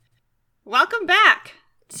Welcome back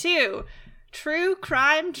to True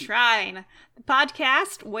Crime Trine, the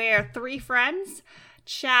podcast where three friends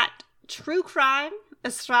chat true crime,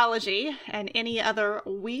 astrology, and any other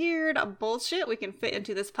weird bullshit we can fit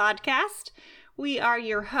into this podcast. We are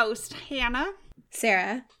your host, Hannah,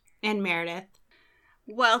 Sarah, and Meredith.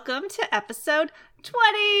 Welcome to episode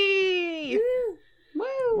 20!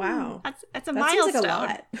 Woo! Wow. That's a that milestone. Seems like a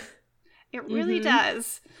lot. It really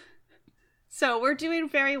does. So we're doing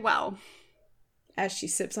very well. As she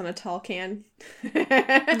sips on a tall can.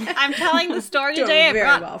 I'm telling the story Doing today.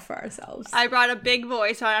 very well for ourselves. I brought a big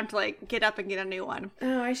boy, so I have to get up and get a new one.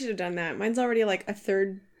 Oh, I should have done that. Mine's already a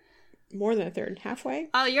third, more than a third, halfway.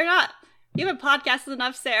 Oh, you're not. You haven't podcasted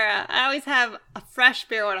enough, Sarah. I always have a fresh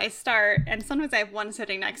beer when I start, and sometimes I have one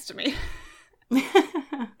sitting next to me.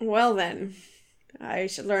 Well then, I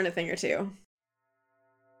should learn a thing or two.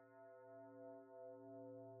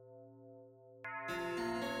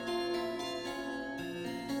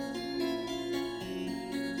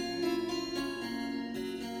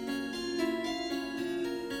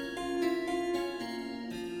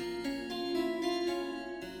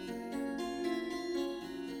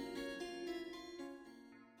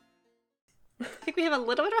 I think we have a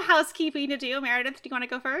little bit of housekeeping to do. Meredith, do you want to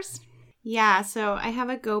go first? Yeah, so I have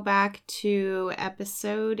a go back to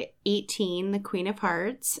episode 18, The Queen of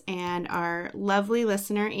Hearts, and our lovely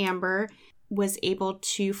listener, Amber, was able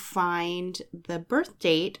to find the birth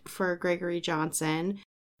date for Gregory Johnson,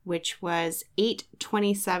 which was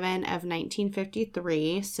 8/27 of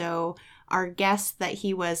 1953. So our guess that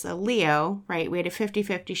he was a Leo, right, we had a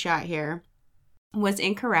 50-50 shot here, was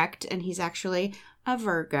incorrect, and he's actually a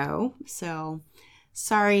Virgo. So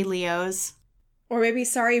sorry, Leos. Or maybe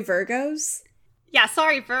sorry, Virgos? Yeah,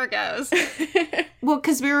 sorry, Virgos. Well,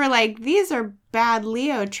 because we were like, these are bad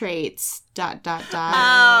Leo traits, ...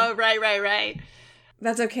 Oh, right.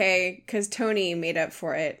 That's okay, because Tony made up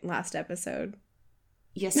for it last episode.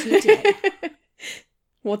 Yes, he did.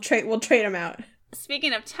 We'll trade him out.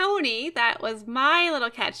 Speaking of Tony, that was my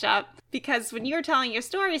little catch-up, because when you were telling your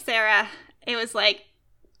story, Sarah, it was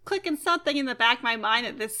clicking something in the back of my mind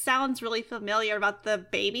that this sounds really familiar about the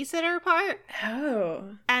babysitter part.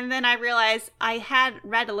 Oh. And then I realized I had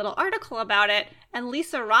read a little article about it, and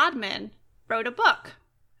Lisa Rodman wrote a book.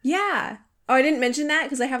 Yeah. Oh, I didn't mention that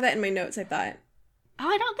because I have that in my notes, I thought. Oh,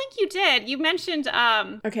 I don't think you did. You mentioned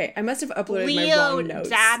okay, I must have uploaded my Leo wrong notes.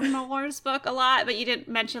 Dadmore's book a lot, but you didn't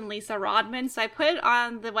mention Lisa Rodman. So I put it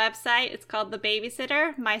on the website. It's called The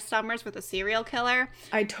Babysitter, My Summers with a Serial Killer.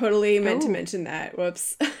 I totally meant to mention that.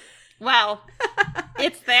 Whoops. Well,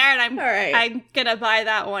 it's there, and All right. I'm gonna buy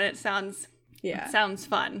that one. It sounds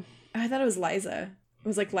fun. I thought it was Liza. It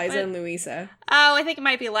was like Liza and Louisa. Oh, I think it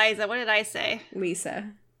might be Liza. What did I say?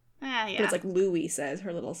 Lisa. Yeah. But it's like Louisa is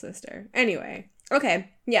her little sister. Anyway. Okay.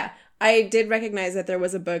 Yeah. I did recognize that there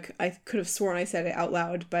was a book. I could have sworn I said it out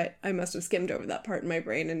loud, but I must have skimmed over that part in my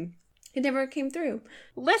brain and it never came through.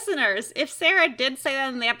 Listeners, if Sarah did say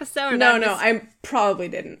that in the episode... No, I probably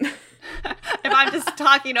didn't. If I'm just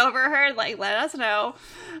talking over her, let us know.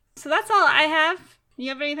 So that's all I have. You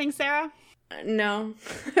have anything, Sarah? No.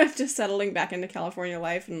 Just settling back into California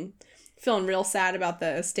life and feeling real sad about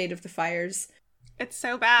the state of the fires. It's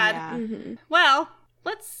so bad. Yeah. Mm-hmm. Well,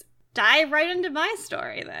 let's dive right into my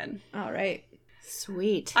story then. All right.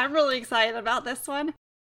 Sweet. I'm really excited about this one.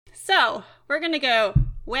 So, we're going to go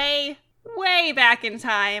way, way back in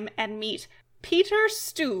time and meet Peter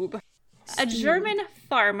Stubbe, a German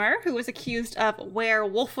farmer who was accused of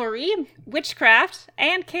werewolfery, witchcraft,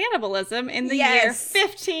 and cannibalism in the year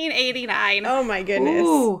 1589. Oh my goodness.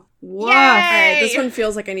 Ooh, what? Yay! All right, this one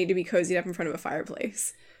feels like I need to be cozied up in front of a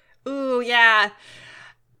fireplace. Ooh, yeah.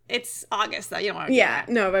 It's August, though. You don't want to do that.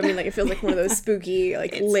 No, but I mean, it feels like one of those spooky,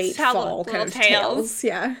 late fall kind of tales.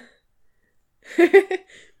 Yeah.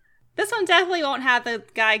 This one definitely won't have the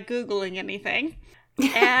guy Googling anything.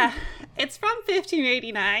 It's from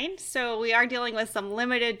 1589, so we are dealing with some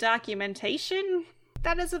limited documentation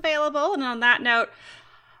that is available. And on that note,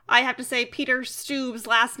 I have to say Peter Stubbe's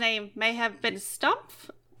last name may have been Stumpf,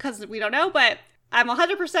 because we don't know, but I'm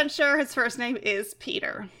 100% sure his first name is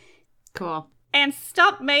Peter. Cool. And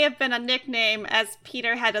Stump may have been a nickname as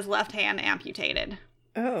Peter had his left hand amputated.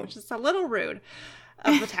 Oh. Which is a little rude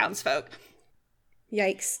of the townsfolk.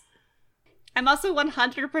 Yikes. I'm also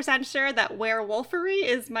 100% sure that werewolfery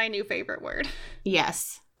is my new favorite word.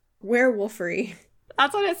 Yes. Werewolfery.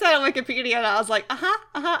 That's what it said on Wikipedia, and I was like,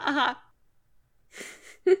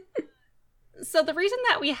 So the reason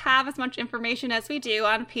that we have as much information as we do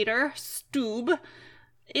on Peter Stubbe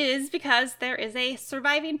is because there is a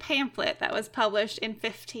surviving pamphlet that was published in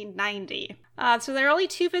 1590. So there are only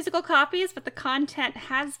 2 physical copies, but the content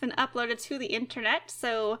has been uploaded to the internet.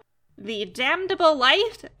 So the damnable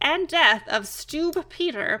life and death of Stubbe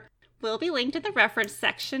Peter will be linked in the reference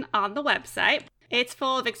section on the website. It's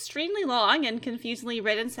full of extremely long and confusingly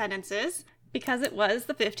written sentences because it was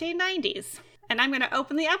the 1590s. And I'm going to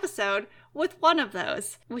open the episode with one of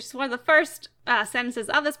those, which is one of the first sentences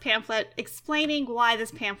of this pamphlet explaining why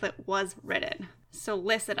this pamphlet was written. So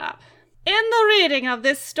listen up. In the reading of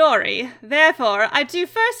this story, therefore, I do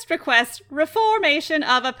first request reformation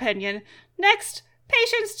of opinion, next,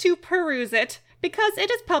 patience to peruse it, because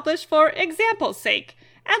it is published for example's sake,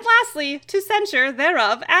 and lastly, to censure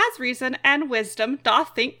thereof as reason and wisdom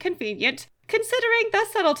doth think convenient, considering the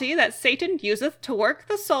subtlety that Satan useth to work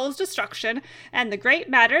the soul's destruction, and the great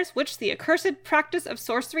matters which the accursed practice of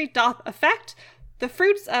sorcery doth effect, the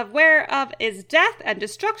fruits of whereof is death and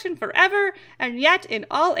destruction forever, and yet in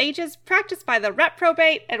all ages practiced by the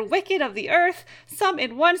reprobate and wicked of the earth, some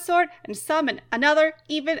in one sort and some in another,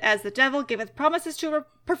 even as the devil giveth promises to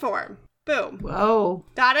perform. Boom. Whoa.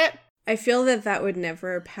 Got it? I feel that would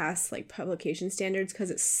never pass, like, publication standards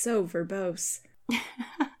because it's so verbose.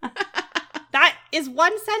 That is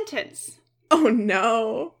one sentence. Oh,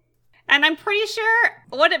 no. And I'm pretty sure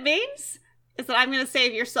what it means is that I'm going to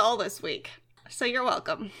save your soul this week. So you're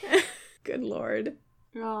welcome. Good Lord.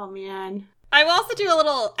 Oh, man. I will also do a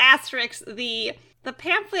little asterisk. The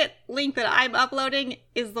pamphlet link that I'm uploading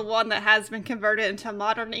is the one that has been converted into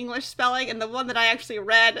modern English spelling, and the one that I actually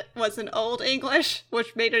read was in Old English,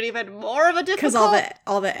 which made it even more of a difficult. Because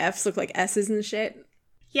all the F's look like S's and shit.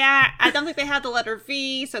 Yeah, I don't think they had the letter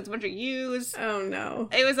V, so it's a bunch of U's. Oh no.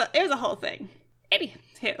 It was a whole thing.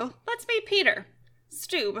 Anywho, let's meet Peter.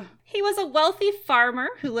 Stubbe. He was a wealthy farmer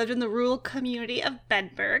who lived in the rural community of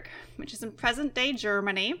Bedburg, which is in present-day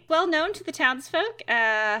Germany. Well known to the townsfolk,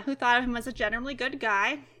 who thought of him as a generally good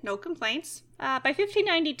guy. No complaints. By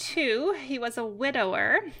 1592, he was a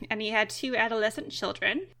widower, and he had 2 adolescent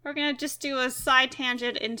children. We're going to just do a side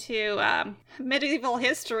tangent into medieval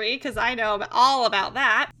history, because I know all about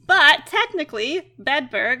that. But technically,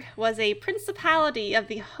 Bedburg was a principality of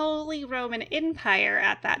the Holy Roman Empire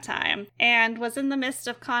at that time, and was in the midst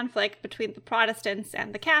of conflict between the Protestants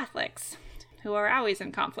and the Catholics, who are always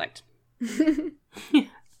in conflict. So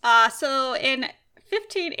in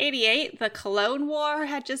 1588, the Cologne War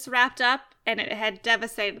had just wrapped up, and it had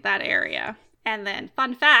devastated that area. And then,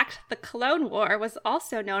 fun fact, the Cologne War was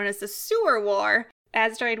also known as the Sewer War,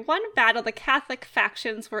 as during one battle, the Catholic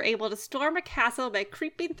factions were able to storm a castle by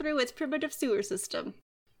creeping through its primitive sewer system.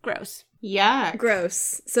 Gross. Yeah.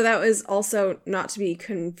 Gross. So that was also not to be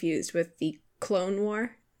confused with the Clone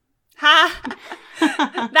War. Ha!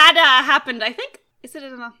 That happened, I think, is it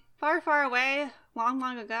in a far, far away, long,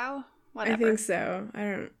 long ago? Whatever. I think so.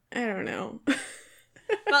 I don't know.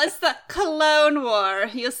 Well, it's the Cologne War.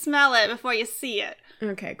 You'll smell it before you see it.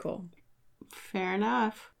 Okay, cool. Fair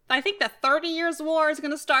enough. I think the 30 Years' War is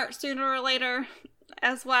going to start sooner or later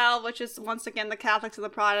as well, which is, once again, the Catholics and the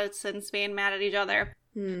Protestants being mad at each other.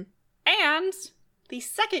 And the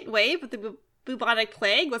second wave of the bubonic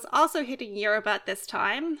plague was also hitting Europe at this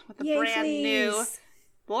time with a brand new,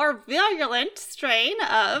 more virulent strain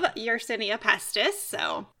of Yersinia pestis,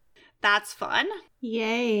 so that's fun.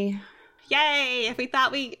 Yay. Yay! We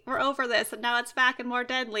thought we were over this, and now it's back and more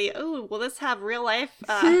deadly. Ooh, will this have real life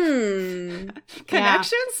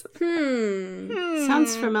connections?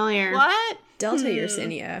 Sounds familiar. What? Delta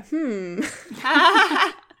Yersinia.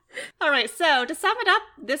 All right, so to sum it up,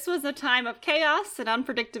 this was a time of chaos and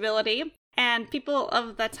unpredictability, and people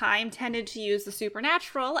of the time tended to use the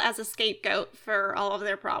supernatural as a scapegoat for all of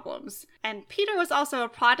their problems. And Peter was also a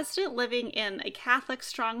Protestant living in a Catholic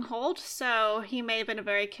stronghold, so he may have been a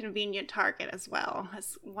very convenient target as well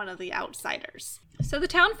as one of the outsiders. So the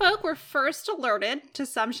townfolk were first alerted to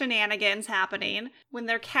some shenanigans happening when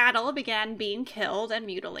their cattle began being killed and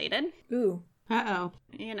mutilated. Ooh. Uh-oh.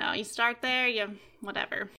 You know, you start there,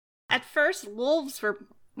 whatever. At first, wolves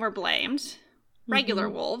were blamed. Regular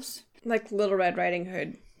wolves. Like Little Red Riding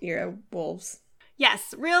Hood era wolves.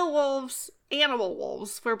 Yes, real wolves, animal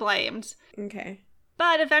wolves were blamed. Okay.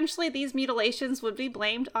 But eventually these mutilations would be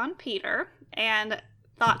blamed on Peter and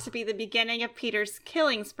thought to be the beginning of Peter's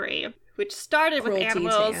killing spree, which started Cruelty with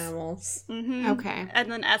animals. to animals. Okay.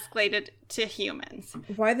 And then escalated to humans.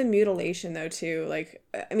 Why the mutilation, though, too? Like,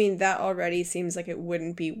 I mean, that already seems like it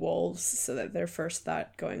wouldn't be wolves, so that their first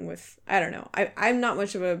thought going with... I don't know. I'm not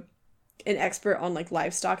much of an expert on, like,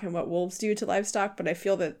 livestock and what wolves do to livestock, but I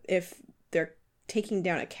feel that if they're taking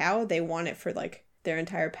down a cow, they want it for, like, their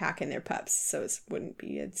entire pack and their pups, so it wouldn't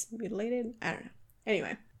be it's mutilated. I don't know.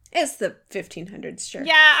 Anyway, it's the 1500s, sure.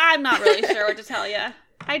 Yeah, I'm not really sure what to tell you.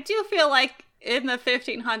 I do feel like in the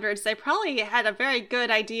 1500s, they probably had a very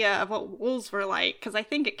good idea of what wolves were like, because I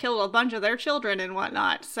think it killed a bunch of their children and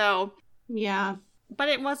whatnot, so... Yeah. But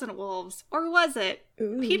it wasn't wolves. Or was it?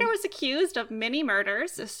 Ooh. Peter was accused of many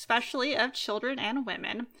murders, especially of children and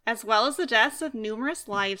women, as well as the deaths of numerous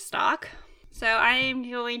livestock. So I am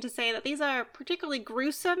going to say that these are particularly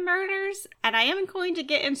gruesome murders, and I am going to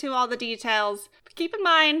get into all the details. But keep in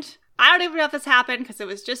mind, I don't even know if this happened because it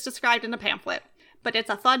was just described in a pamphlet, but it's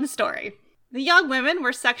a fun story. The young women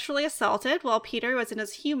were sexually assaulted while Peter was in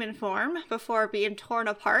his human form before being torn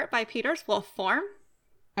apart by Peter's wolf form.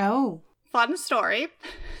 Oh. Fun story.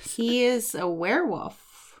 He is a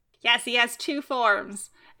werewolf. Yes, he has 2 forms.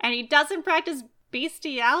 And he doesn't practice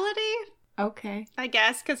bestiality, Okay. I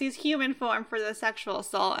guess, because he's human form for the sexual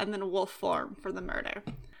assault and then wolf form for the murder.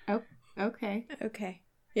 Oh, okay. Okay.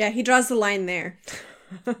 Yeah, he draws the line there.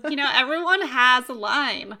 You know, everyone has a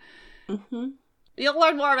line. Mm-hmm. You'll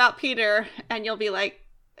learn more about Peter, and you'll be like,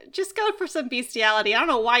 just go for some bestiality. I don't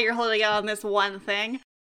know why you're holding out on this one thing.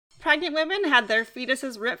 Pregnant women had their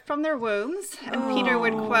fetuses ripped from their wombs, and Peter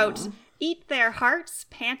would, quote, eat their hearts,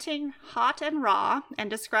 panting, hot and raw, and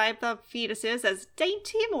describe the fetuses as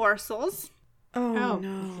dainty morsels. Oh, Oh,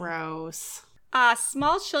 no. gross.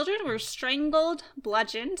 Small children were strangled,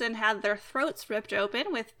 bludgeoned, and had their throats ripped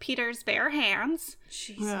open with Peter's bare hands.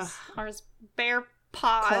 Jesus. Ugh. Or his bare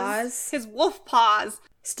paws. Claws? His wolf paws.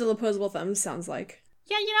 Still opposable thumbs sounds like.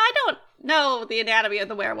 Yeah, you know, I don't know the anatomy of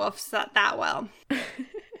the werewolf that well.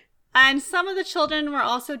 And some of the children were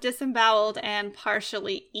also disemboweled and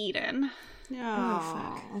partially eaten.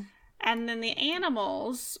 Oh. And then the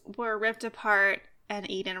animals were ripped apart and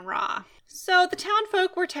eaten raw. So the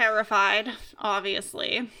townfolk were terrified,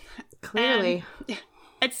 obviously. Clearly.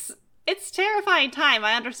 And it's terrifying time,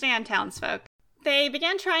 I understand, townsfolk. They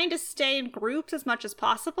began trying to stay in groups as much as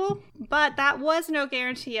possible, but that was no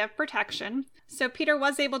guarantee of protection. So Peter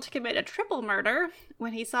was able to commit a triple murder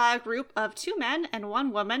when he saw a group of 2 men and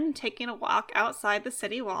 1 woman taking a walk outside the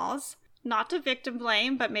city walls. Not to victim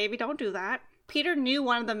blame, but maybe don't do that. Peter knew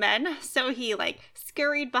one of the men, so he,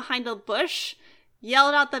 scurried behind a bush,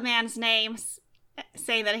 yelled out the man's name,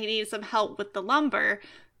 saying that he needed some help with the lumber.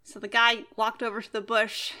 So the guy walked over to the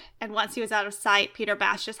bush, and once he was out of sight, Peter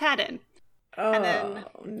bashed his head in. Oh, And then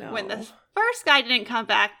no. when the first guy didn't come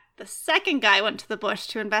back, the second guy went to the bush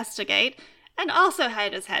to investigate and also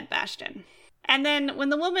had his head bashed in. And then when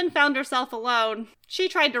the woman found herself alone, she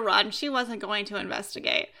tried to run. She wasn't going to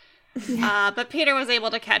investigate. But Peter was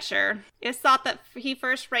able to catch her. It's thought that he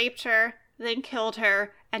first raped her, then killed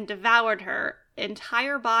her, and devoured her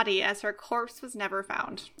entire body as her corpse was never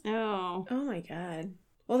found. Oh. Oh my god.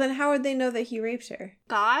 Well, then how would they know that he raped her?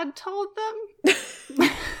 God told them?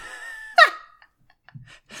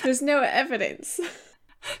 There's no evidence.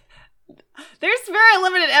 There's very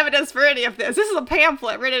limited evidence for any of this. This is a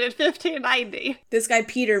pamphlet written in 1590. This guy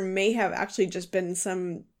Peter may have actually just been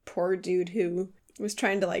some poor dude who was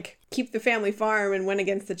trying to, keep the family farm and went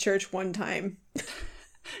against the church one time.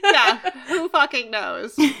 Yeah, who fucking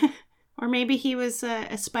knows? Or maybe he was an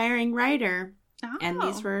aspiring writer, Oh. and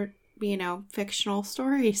these were, fictional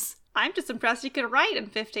stories. I'm just impressed he could write in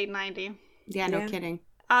 1590. Yeah, no Yeah. kidding.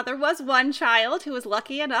 There was one child who was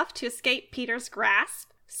lucky enough to escape Peter's grasp.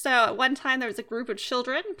 So at one time there was a group of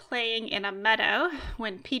children playing in a meadow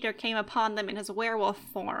when Peter came upon them in his werewolf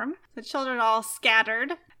form. The children all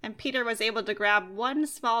scattered, and Peter was able to grab one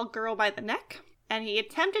small girl by the neck, and he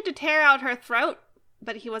attempted to tear out her throat,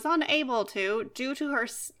 but he was unable to due to her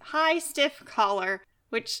high stiff collar,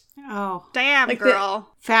 which, Oh. damn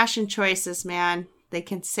girl. Fashion choices, man. They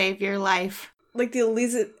can save your life. Like the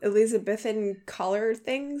Elizabethan collar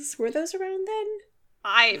things, were those around then?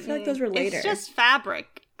 I feel like those were later. It's just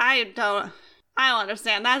fabric. I don't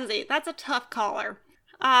understand. That's a tough collar.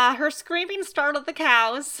 Her screaming startled the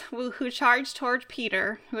cows, who charged toward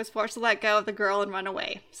Peter, who was forced to let go of the girl and run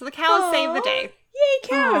away. So the cows saved the day. Yay,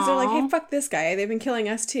 cows! They're like, Aw. hey, fuck this guy. They've been killing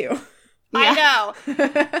us too. I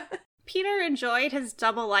know. Peter enjoyed his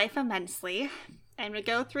double life immensely and would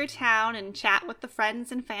go through town and chat with the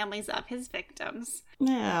friends and families of his victims.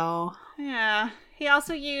 No. Yeah. He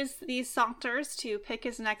also used these saunters to pick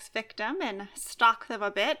his next victim and stalk them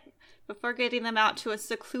a bit before getting them out to a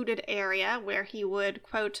secluded area where he would,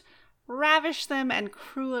 quote, ravish them and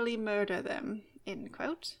cruelly murder them, end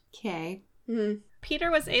quote. Okay.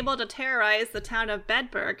 Peter was able to terrorize the town of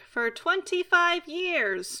Bedburg for 25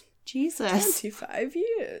 years, Jesus. 25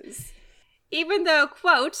 years. even though,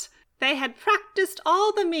 quote, they had practiced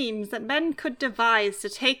all the means that men could devise to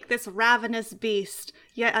take this ravenous beast,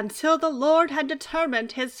 yet until the Lord had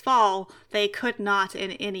determined his fall, they could not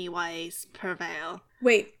in any ways prevail.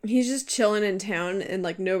 Wait, he's just chilling in town and,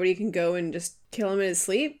 like, nobody can go and just kill him in his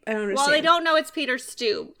sleep? I don't understand. Well, they don't know it's Peter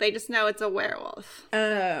Stubbe. They just know it's a werewolf.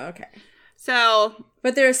 Oh, okay. So...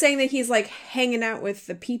 But they're saying that he's, like, hanging out with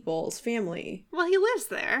the people's family. Well, he lives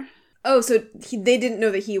there. Oh, so they didn't know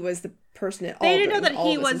that he was the person at all. They didn't know that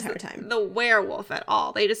he was time. the werewolf at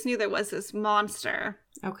all. They just knew there was this monster.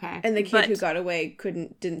 Okay. And the kid who got away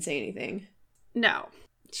didn't say anything. No.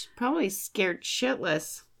 She's probably scared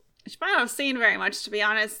shitless. She might not have seen very much, to be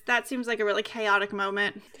honest. That seems like a really chaotic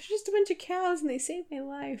moment. There's just a bunch of cows and they saved my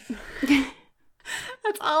life.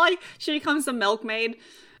 That's all she becomes a milkmaid.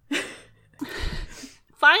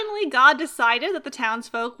 Finally, God decided that the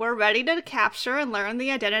townsfolk were ready to capture and learn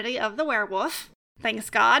the identity of the werewolf.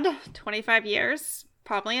 Thanks God. 25 years.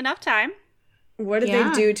 Probably enough time. What did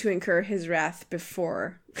they do to incur his wrath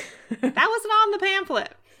before? That wasn't on the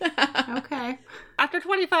pamphlet. Okay. After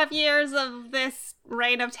 25 years of this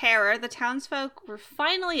reign of terror, the townsfolk were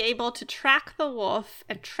finally able to track the wolf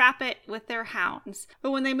and trap it with their hounds.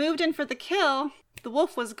 But when they moved in for the kill, the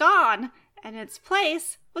wolf was gone, and in its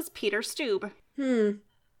place was Peter Stubbe.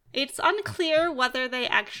 It's unclear whether they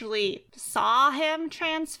actually saw him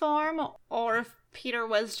transform or if Peter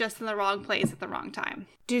was just in the wrong place at the wrong time.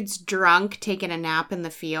 Dude's drunk, taking a nap in the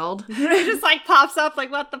field. He just pops up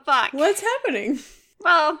what the fuck? What's happening?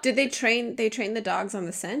 Well, did they train the dogs on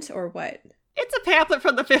the scent or what? It's a pamphlet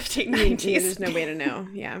from the 1590s. Yeah, there's no way to know.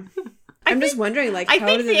 Yeah. I'm just wondering, I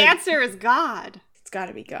think the answer is God. It's got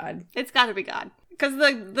to be God. It's got to be God. Because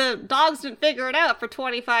the dogs didn't figure it out for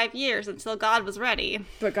 25 years until God was ready.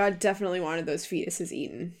 But God definitely wanted those fetuses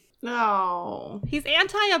eaten. No. He's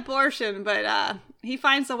anti-abortion, but he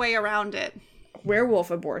finds a way around it.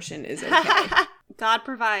 Werewolf abortion is okay. God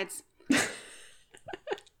provides.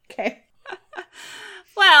 Okay.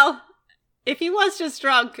 Well, if he was just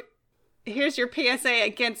drunk, here's your PSA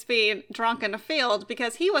against being drunk in a field,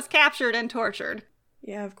 because he was captured and tortured.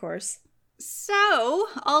 Yeah, of course. So,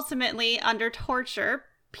 ultimately, under torture,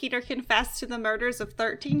 Peter confessed to the murders of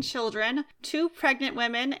 13 children, 2 pregnant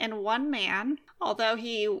women, and 1 man, although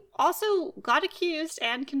he also got accused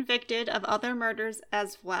and convicted of other murders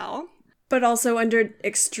as well. But also under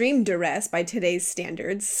extreme duress by today's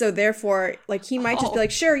standards. So therefore, he might just be like,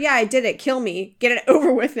 sure, yeah, I did it. Kill me. Get it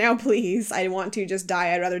over with now, please. I want to just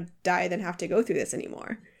die. I'd rather die than have to go through this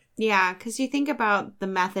anymore. Yeah, because you think about the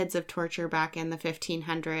methods of torture back in the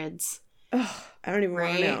 1500s. Oh, I don't even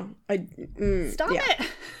want to know. Stop it.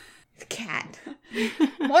 The cat.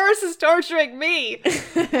 Morris is torturing me.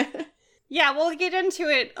 Yeah, we'll get into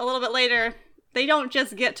it a little bit later. They don't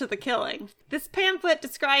just get to the killing. This pamphlet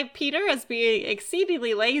described Peter as being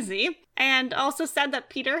exceedingly lazy, and also said that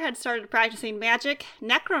Peter had started practicing magic,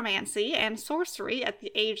 necromancy, and sorcery at the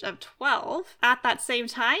age of 12. At that same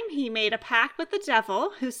time, he made a pact with the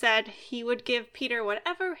devil, who said he would give Peter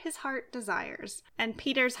whatever his heart desires. And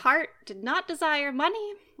Peter's heart did not desire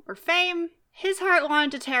money or fame. His heart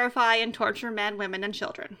wanted to terrify and torture men, women, and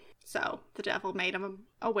children. So the devil made him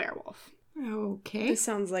a werewolf. Okay. This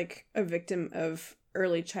sounds like a victim of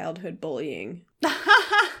early childhood bullying.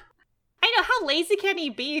 I know, how lazy can he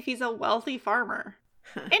be if he's a wealthy farmer?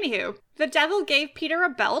 Anywho, the devil gave Peter a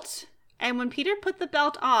belt, and when Peter put the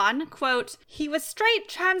belt on, quote, he was straight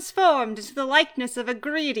transformed into the likeness of a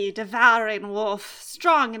greedy, devouring wolf,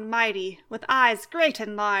 strong and mighty, with eyes great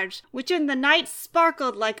and large, which in the night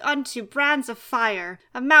sparkled like unto brands of fire,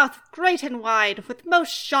 a mouth great and wide, with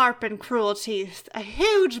most sharp and cruel teeth, a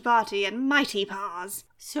huge body and mighty paws.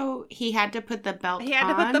 So he had to put the belt on? He had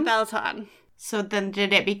to put the belt on. So then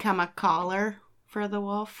did it become a collar for the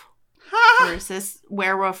wolf? Or is this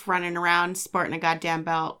werewolf running around sporting a goddamn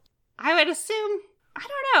belt? I would assume, I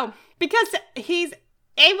don't know, because he's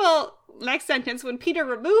able, next sentence, when Peter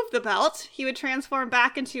removed the belt, he would transform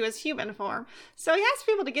back into his human form. So he has to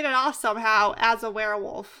be able to get it off somehow as a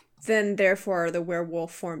werewolf. Then, therefore, the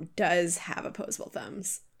werewolf form does have opposable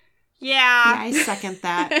thumbs. Yeah. Yeah, I second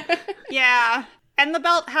that. Yeah. And the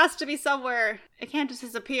belt has to be somewhere, it can't just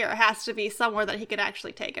disappear, it has to be somewhere that he could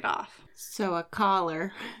actually take it off. So a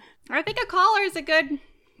collar. I think a collar is a good,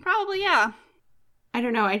 probably, yeah. I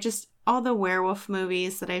don't know, all the werewolf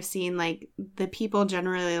movies that I've seen, the people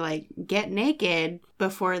generally, get naked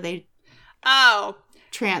before they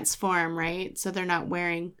transform, right? So they're not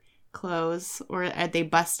wearing clothes, or they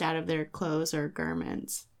bust out of their clothes or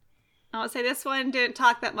garments. I would say this one didn't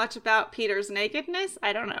talk that much about Peter's nakedness.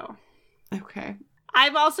 I don't know. Okay.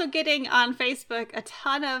 I'm also getting on Facebook a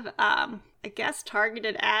ton of,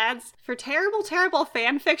 targeted ads for terrible, terrible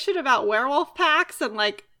fan fiction about werewolf packs and,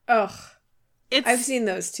 Ugh. I've seen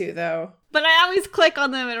those too, though. But I always click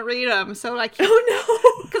on them and read them, so I can't. Oh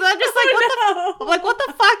no! Because I'm just like, what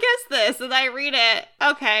the fuck is this? And I read it.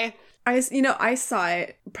 Okay. I saw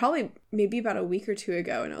it probably maybe about a week or two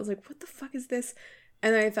ago, and I was like, what the fuck is this?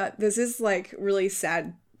 And I thought, this is like really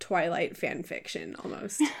sad Twilight fan fiction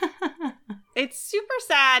almost. It's super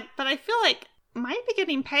sad, but I feel like I might be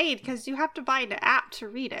getting paid because you have to buy an app to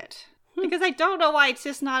read it. Because I don't know why it's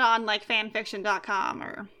just not on like fanfiction.com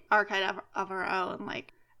or Archive of Our Own.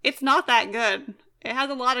 Like, it's not that good. It has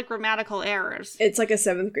a lot of grammatical errors. It's like a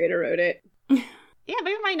 7th grader wrote it. Yeah,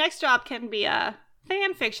 maybe my next job can be a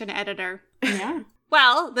fanfiction editor. Yeah.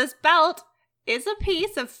 Well, this belt is a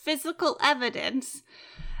piece of physical evidence.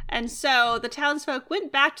 And so the townsfolk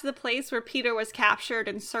went back to the place where Peter was captured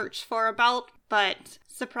and searched for a belt, but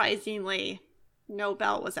surprisingly, no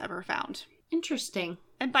belt was ever found. Interesting.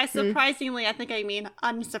 And by surprisingly, I think I mean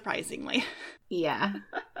unsurprisingly. Yeah.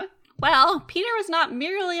 Well, Peter was not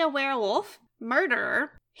merely a werewolf,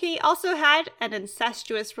 murderer. He also had an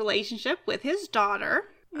incestuous relationship with his daughter.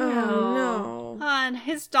 Oh, no. And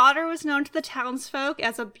his daughter was known to the townsfolk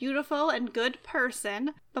as a beautiful and good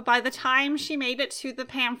person, but by the time she made it to the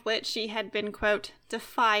pamphlet, she had been, quote,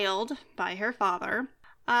 defiled by her father.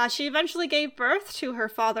 She eventually gave birth to her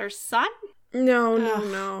father's son.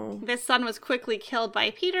 No. This son was quickly killed by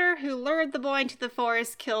Peter, who lured the boy into the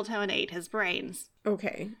forest, killed him, and ate his brains.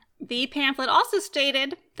 Okay. The pamphlet also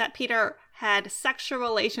stated that Peter had sexual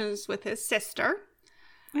relations with his sister.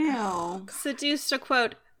 Ew. Seduced a,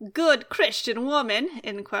 quote, good Christian woman,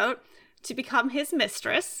 end quote, to become his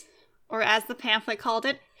mistress, or as the pamphlet called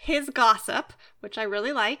it, his gossip, which I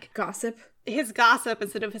really like. Gossip? His gossip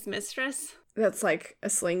instead of his mistress. That's like a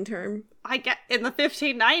slang term. I get in the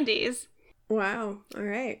 1590s. Wow. All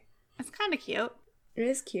right. It's kind of cute. It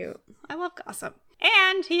is cute. I love gossip.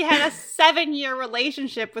 And he had a 7-year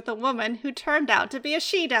relationship with a woman who turned out to be a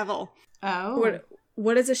she-devil. Oh.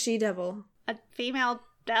 What is a she-devil? A female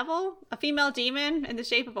devil? A female demon in the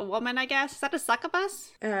shape of a woman, I guess. Is that a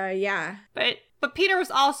succubus? Yeah. But Peter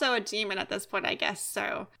was also a demon at this point, I guess,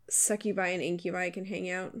 so... Succubi and incubi can hang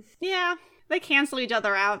out. Yeah, they cancel each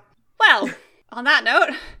other out. Well, on that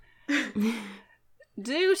note,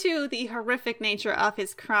 due to the horrific nature of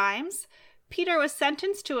his crimes, Peter was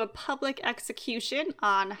sentenced to a public execution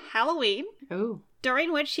on Halloween,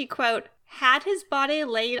 during which he, quote, had his body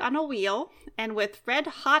laid on a wheel and with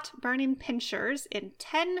red-hot burning pincers in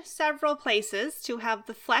 10 several places to have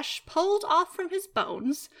the flesh pulled off from his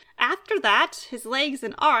bones. After that, his legs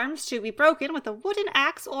and arms to be broken with a wooden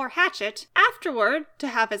axe or hatchet. Afterward, to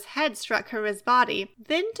have his head struck from his body.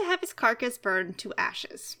 Then to have his carcass burned to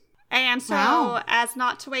ashes. And so, as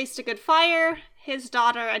not to waste a good fire, his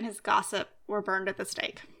daughter and his gossip were burned at the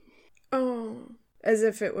stake. Oh. As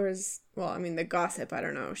if it was, well, I mean, the gossip, I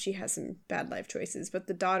don't know. She has some bad life choices, but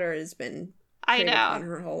the daughter has been preyed upon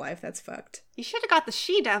her whole life. That's fucked. You should have got the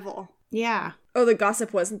she-devil. Yeah. Oh, the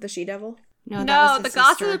gossip wasn't the she-devil? No, the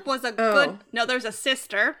gossip was a good... No, there's a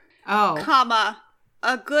sister. Comma,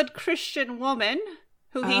 a good Christian woman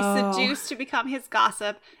who he seduced to become his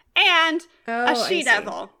gossip, and a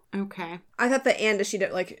she-devil. Okay. I thought the and a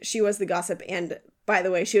she-devil, like, she was the gossip, and by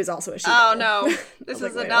the way, she was also a she-devil. Oh, no. This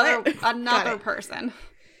is another person.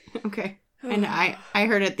 Okay. And I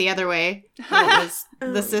heard it the other way. It was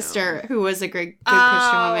the sister who was a good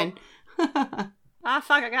Christian woman.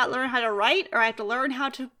 Fuck, I gotta learn how to write, or I have to learn how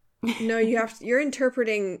to... No, you're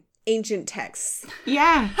interpreting ancient texts.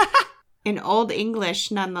 Yeah. In Old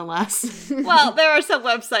English, nonetheless. Well, there are some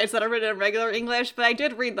websites that are written in regular English, but I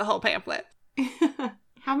did read the whole pamphlet.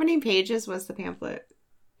 How many pages was the pamphlet?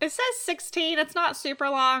 It says 16. It's not super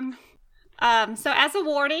long. So as a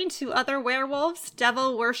warning to other werewolves,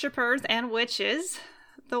 devil worshippers, and witches,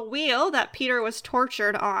 the wheel that Peter was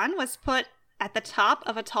tortured on was put at the top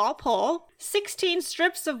of a tall pole. 16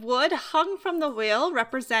 strips of wood hung from the wheel,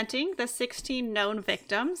 representing the 16 known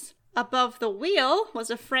victims. Above the wheel was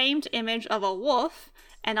a framed image of a wolf,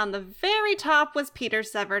 and on the very top was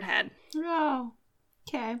Peter's severed head. Oh,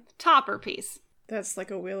 okay. Topper piece. That's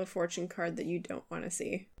like a Wheel of Fortune card that you don't want to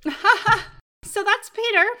see. So that's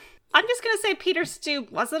Peter. I'm just going to say Peter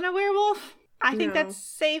Stubbe wasn't a werewolf. I think that's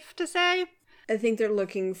safe to say. I think they're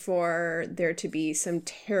looking for there to be some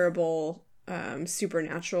terrible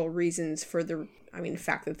supernatural reasons for the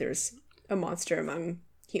fact that there's a monster among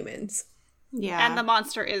humans. Yeah. And the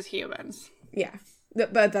monster is humans. Yeah.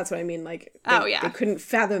 But that's what I mean. Like, they couldn't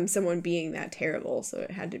fathom someone being that terrible, so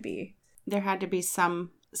it had to be... There had to be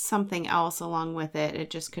something else along with it. It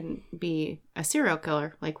just couldn't be a serial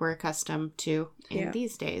killer like we're accustomed to in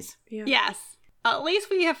these days. Yeah. Yes. At least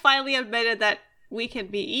we have finally admitted that we can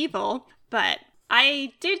be evil, but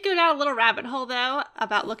I did go down a little rabbit hole, though,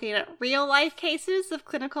 about looking at real-life cases of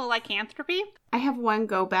clinical lycanthropy. I have one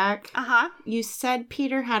go back. Uh-huh. You said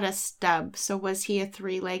Peter had a stub, so was he a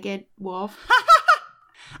three-legged wolf?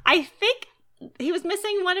 I think he was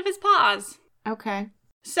missing one of his paws. Okay.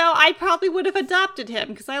 So I probably would have adopted him,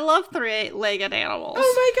 because I love three-legged animals.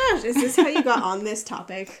 Oh my gosh, is this how you got on this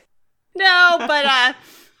topic? No, but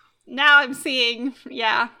now I'm seeing,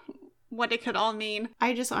 what it could all mean.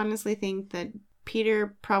 I just honestly think that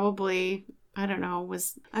Peter probably, I don't know,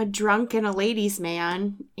 was a drunk and a ladies'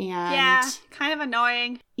 man. And yeah, kind of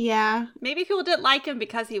annoying. Yeah. Maybe people didn't like him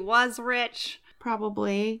because he was rich.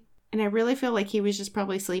 Probably. And I really feel like he was just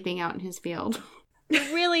probably sleeping out in his field. He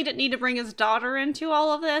really didn't need to bring his daughter into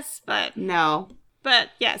all of this, but... No. But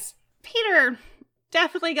yes, Peter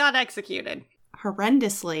definitely got executed.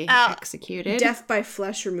 Horrendously executed. Death by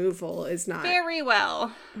flesh removal is not... Very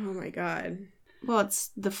well. Oh my god. Well, it's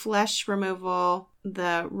the flesh removal,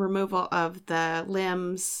 the removal of the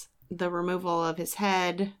limbs, the removal of his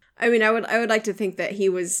head. I mean, I would like to think that he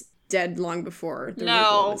was dead long before the removal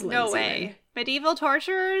of his limbs. No way. Even. Medieval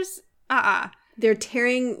torturers? They're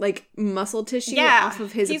tearing, like, muscle tissue off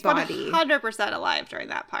of his body. He's 100% alive during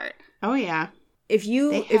that part. Oh, yeah. If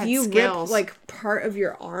you rip, like, part of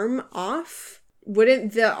your arm off,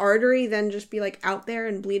 wouldn't the artery then just be, like, out there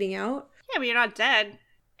and bleeding out? Yeah, but you're not dead.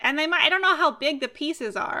 And I don't know how big the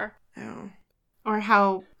pieces are. Oh. Or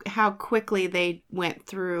how quickly they went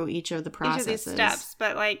through each of the processes. Each of these steps.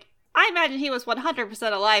 But, like, I imagine he was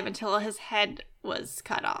 100% alive until his head was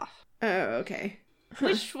cut off. Oh, okay.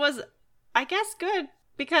 Which was, I guess, good.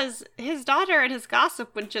 Because his daughter and his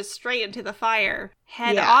gossip went just straight into the fire,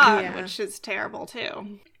 head on, which is terrible,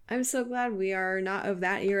 too. I'm so glad we are not of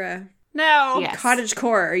that era. No. Yes.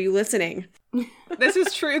 Cottagecore, are you listening? This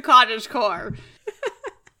is true cottagecore.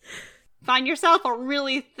 Find yourself a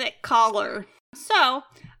really thick collar. So,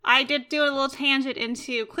 I did do a little tangent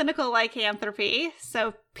into clinical lycanthropy.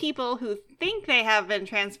 So, people who think they have been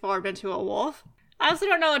transformed into a wolf. I also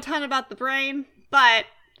don't know a ton about the brain, but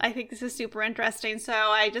I think this is super interesting. So,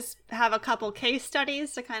 I just have a couple case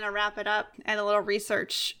studies to kind of wrap it up and a little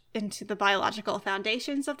research into the biological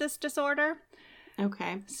foundations of this disorder.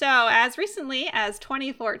 Okay. So, as recently as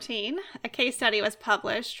 2014, a case study was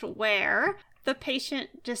published where the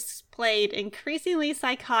patient displayed increasingly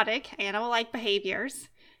psychotic, animal-like behaviors.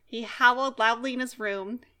 He howled loudly in his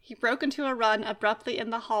room. He broke into a run abruptly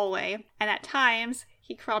in the hallway. And at times,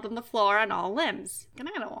 he crawled on the floor on all limbs. An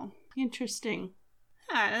animal. Interesting.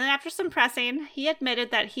 And then after some pressing, he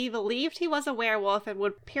admitted that he believed he was a werewolf and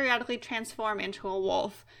would periodically transform into a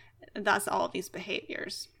wolf. Thus, all of these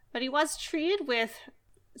behaviors. But he was treated with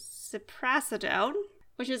ciprasidone,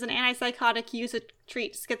 which is an antipsychotic used to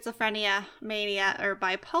treat schizophrenia, mania, or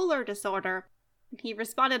bipolar disorder. He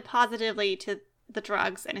responded positively to the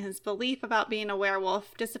drugs, and his belief about being a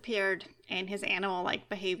werewolf disappeared, and his animal-like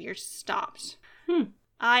behavior stopped.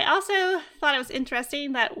 I also thought it was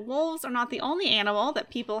interesting that wolves are not the only animal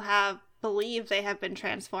that people have believed they have been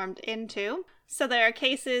transformed into. So there are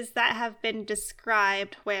cases that have been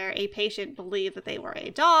described where a patient believed that they were a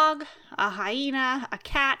dog, a hyena, a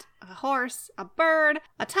cat, a horse, a bird,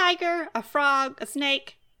 a tiger, a frog, a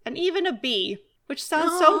snake, and even a bee, which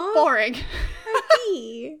sounds so boring. A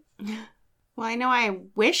bee. Well, I know I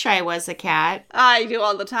wish I was a cat. I do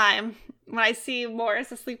all the time. When I see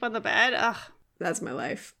Morris asleep on the bed, ugh. That's my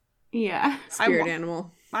life. Yeah. Spirit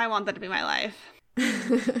animal. I want that to be my life.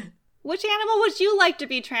 Which animal would you like to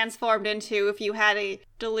be transformed into if you had a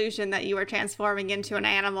delusion that you were transforming into an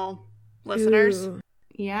animal, listeners? Ooh.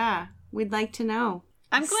 Yeah, we'd like to know.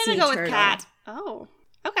 I'm going to go with cat. Oh,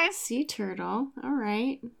 okay. Sea turtle. All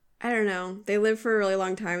right. I don't know. They live for a really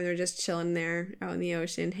long time. They're just chilling there out in the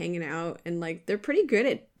ocean, hanging out. And, like, they're pretty good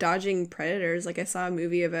at dodging predators. Like, I saw a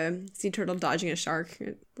movie of a sea turtle dodging a shark.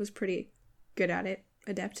 It was pretty good at it.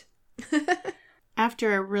 Adept.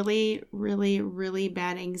 After a really, really, really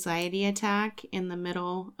bad anxiety attack in the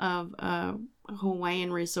middle of a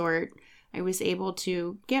Hawaiian resort, I was able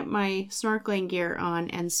to get my snorkeling gear on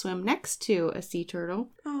and swim next to a sea turtle.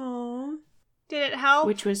 Aww. Did it help?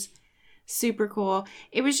 Which was super cool.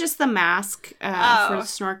 It was just the mask for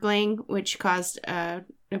snorkeling, which caused a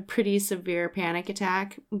pretty severe panic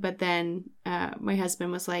attack. But then my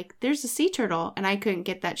husband was like, there's a sea turtle. And I couldn't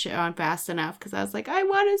get that shit on fast enough because I was like, I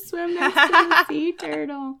want to swim next to a sea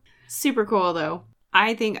turtle. Super cool, though.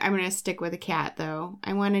 I think I'm going to stick with a cat, though.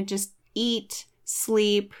 I want to just eat,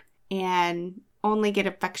 sleep, and only get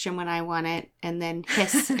affection when I want it, and then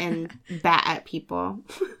hiss and bat at people.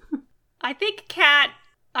 I think cat.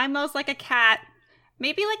 I'm most like a cat.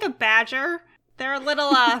 Maybe like a badger. They're a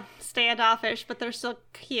little standoffish, but they're still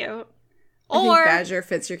cute. I think Or Badger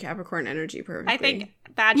fits your Capricorn energy perfectly. I think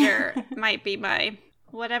badger might be my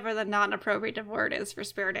whatever the non-appropriate word is for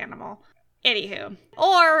spirit animal. Anywho.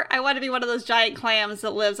 Or I want to be one of those giant clams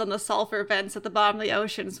that lives on the sulfur vents at the bottom of the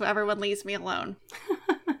ocean so everyone leaves me alone.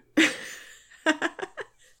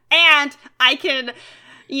 And I can,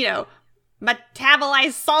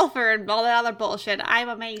 metabolize sulfur and all that other bullshit. I'm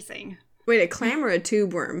amazing. Wait, a clam or a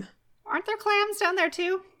tube worm? Aren't there clams down there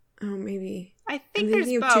too? Oh, maybe. I think I'm there's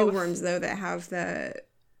thinking of both. tube worms, though, that have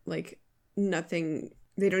nothing.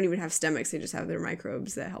 They don't even have stomachs. They just have their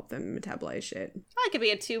microbes that help them metabolize shit. I could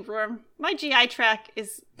be a tube worm. My GI tract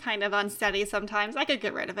is kind of unsteady sometimes. I could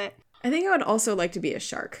get rid of it. I think I would also like to be a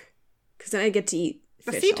shark. Because then I get to eat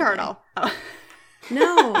The fish sea all day. turtle. Oh.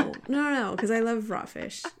 No, because I love raw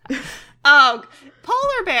fish. Oh,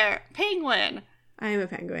 polar bear, penguin. I am a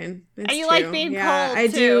penguin. It's And you true. like being cold, I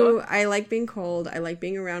too. do. I like being cold. I like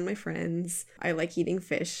being around my friends. I like eating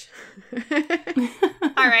fish. All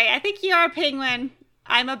right, I think you are a penguin.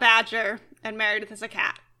 I'm a badger, and Meredith is a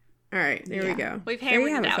cat. All right, there we Yeah. go. We've there you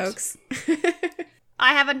hammered have it it, out. folks.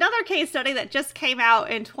 I have another case study that just came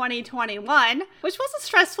out in 2021, which was a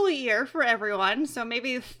stressful year for everyone. So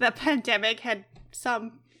maybe the pandemic had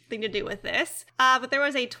something to do with this. But there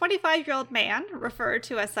was a 25-year-old man referred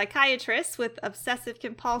to a psychiatrist with obsessive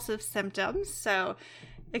compulsive symptoms. So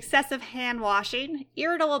excessive hand washing,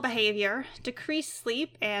 irritable behavior, decreased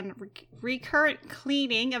sleep, and recurrent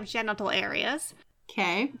cleaning of genital areas.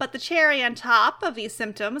 Okay. But the cherry on top of these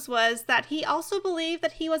symptoms was that he also believed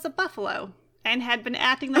that he was a buffalo and had been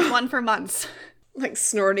acting like one for months. Like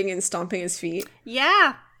snorting and stomping his feet.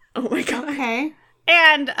 Yeah. Oh my god. Okay.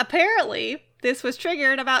 And apparently, this was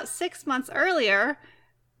triggered about 6 months earlier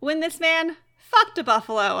when this man fucked a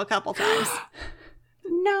buffalo a couple times.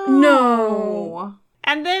 No.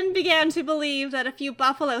 And then began to believe that a few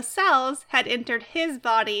buffalo cells had entered his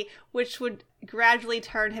body, which would gradually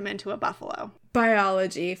turn him into a buffalo.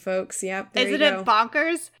 Biology, folks. Yep. There you Isn't go. it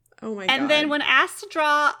bonkers? Oh my god. And then when asked to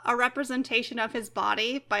draw a representation of his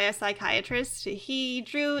body by a psychiatrist, he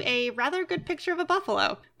drew a rather good picture of a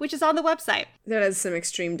buffalo, which is on the website. That has some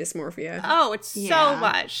extreme dysmorphia. Oh, it's Yeah. so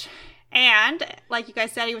much. And, like you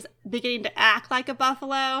guys said, he was beginning to act like a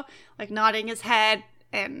buffalo, like nodding his head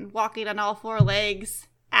and walking on all four legs,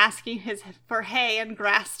 asking for hay and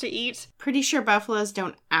grass to eat. Pretty sure buffaloes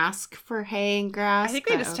don't ask for hay and grass. I think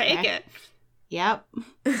they but just okay. take it. Yep.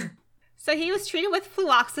 So he was treated with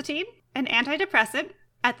fluoxetine, an antidepressant,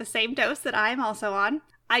 at the same dose that I am also on.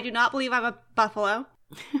 I do not believe I'm a buffalo.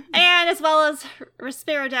 And as well as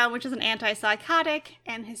risperidone, which is an antipsychotic,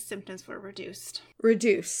 and his symptoms were reduced.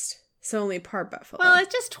 Reduced. So only part buffalo. Well,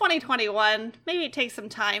 it's just 2021. Maybe it takes some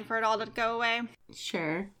time for it all to go away.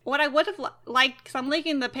 Sure. What I would have liked, because I'm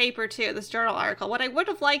linking the paper too, this journal article, what I would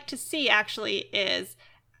have liked to see actually is,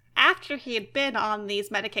 after he had been on these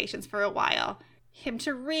medications for a while, him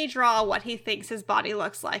to redraw what he thinks his body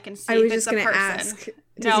looks like and see I was if it's just a going to person. ask,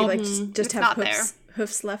 does No, he like it's just have not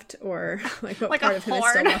hoofs left, or like what Like a part of him is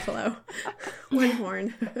still horn. buffalo? One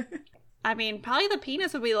horn. I mean, probably the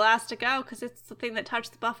penis would be the last to go because it's the thing that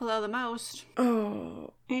touched the buffalo the most.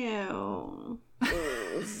 Oh. Ew.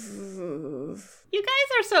 You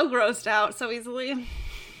guys are so grossed out so easily.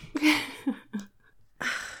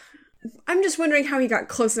 I'm just wondering how he got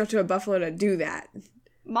close enough to a buffalo to do that.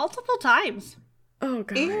 Multiple times. Oh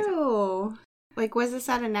god. Ew. Like, was this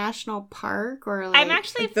at a national park or like? I'm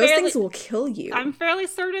actually Like, those fairly... things will kill you. I'm fairly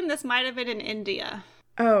certain this might have been in India.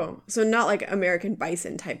 Oh, so not like American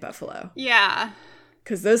bison type buffalo. Yeah.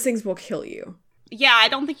 Because those things will kill you. Yeah, I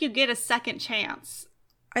don't think you get a second chance.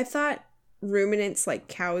 I thought ruminants like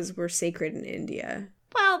cows were sacred in India.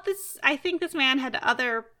 Well, I think this man had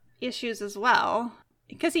other issues as well.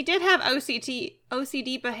 Because he did have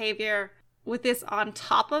OCD behavior with this on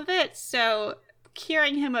top of it. So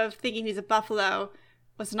curing him of thinking he's a buffalo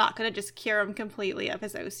was not going to just cure him completely of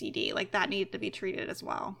his OCD. Like, that needed to be treated as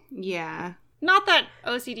well. Yeah. Not that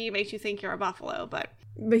OCD makes you think you're a buffalo, but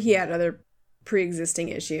But he had other pre-existing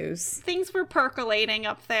issues. things were percolating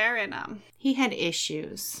up there. And, He had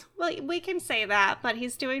issues. well, we can say that, but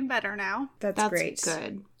he's doing better now. That's great.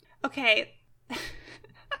 Good. Okay.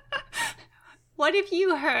 What if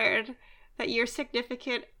you heard that your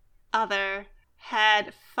significant other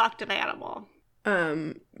had fucked an animal?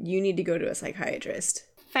 You need to go to a psychiatrist.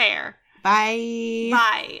 Fair. Bye.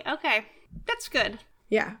 Bye. Okay. That's good.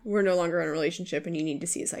 Yeah, we're no longer in a relationship and you need to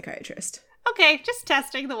see a psychiatrist. Okay, just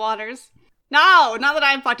testing the waters. No, not that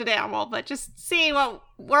I'm fucked an animal, but just seeing what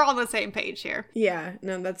we're on the same page here. Yeah,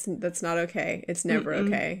 no, that's not okay. It's never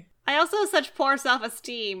okay. I also have such poor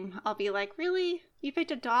self-esteem. I'll be like, really? You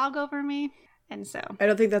picked a dog over me? And so I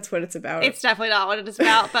don't think that's what it's about. it's definitely not what it is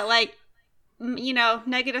about, but like,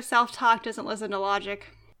 negative self-talk doesn't listen to logic.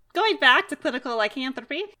 Going back to clinical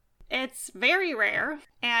lycanthropy, it's very rare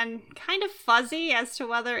and kind of fuzzy as to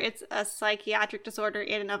whether it's a psychiatric disorder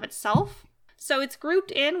in and of itself. So it's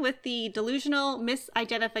grouped in with the delusional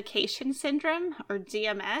misidentification syndrome, or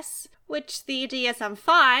DMS, which the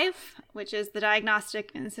DSM-5, which is the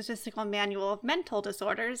Diagnostic and Statistical Manual of Mental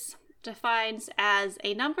Disorders, defines as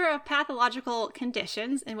a number of pathological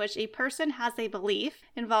conditions in which a person has a belief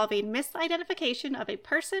involving misidentification of a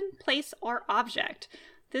person, place, or object.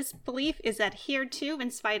 This belief is adhered to in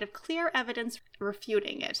spite of clear evidence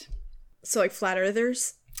refuting it. So like flat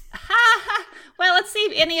earthers? Well, let's see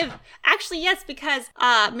if any of... Actually, yes, because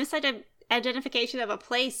misidentification of a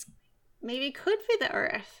place maybe could be the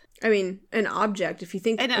Earth. I mean, an object. If you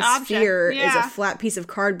think And a an object, sphere is yeah. a flat piece of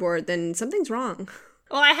cardboard, then something's wrong.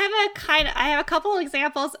 Well, I have a couple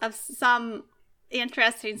examples of some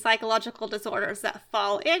interesting psychological disorders that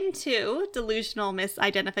fall into delusional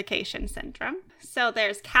misidentification syndrome. So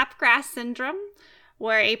there's Capgras syndrome,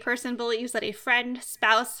 where a person believes that a friend,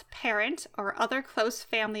 spouse, parent, or other close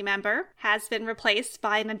family member has been replaced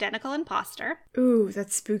by an identical imposter. Ooh,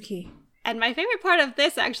 that's spooky. And my favorite part of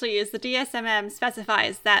this actually is the DSM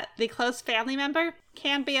specifies that the close family member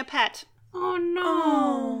can be a pet. Oh,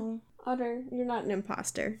 no. Otter, you're not an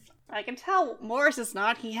imposter. I can tell Morris is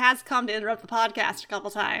not. He has come to interrupt the podcast a couple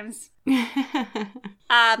times.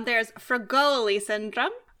 There's Fragoli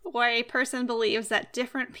syndrome, where a person believes that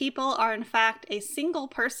different people are in fact a single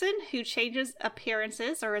person who changes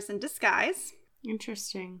appearances or is in disguise.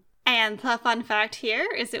 Interesting. And the fun fact here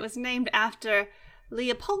is it was named after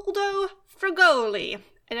Leopoldo Fragoli,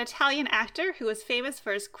 an Italian actor who was famous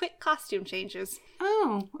for his quick costume changes.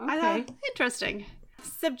 Oh, I okay. thought, interesting.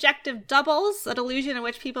 Subjective doubles, a delusion in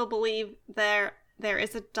which people believe there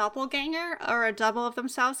is a doppelganger or a double of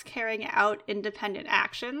themselves carrying out independent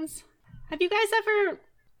actions. Have you guys ever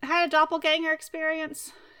had a doppelganger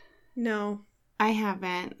experience? No. I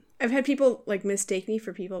haven't. I've had people, mistake me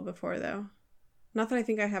for people before, though. Not that I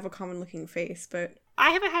think I have a common-looking face, but... I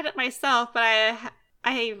haven't had it myself, but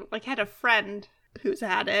I had a friend who's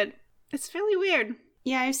had it. It's really weird.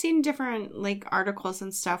 Yeah, I've seen different, articles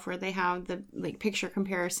and stuff where they have the, picture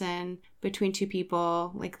comparison between two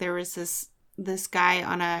people. There was this guy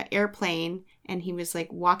on a airplane, and he was,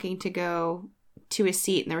 walking to go to his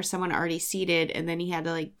seat, and there was someone already seated, and then he had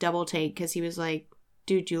to, double take because he was like,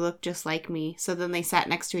 dude, you look just like me. So then they sat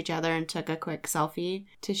next to each other and took a quick selfie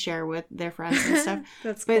to share with their friends and stuff.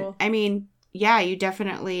 That's but, cool. I mean, yeah, you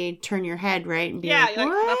definitely turn your head, right? And be Yeah, like, you're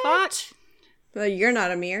what? like, the fuck? Well, you're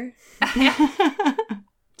not a mirror.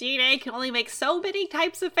 DNA can only make so many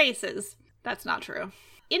types of faces. That's not true.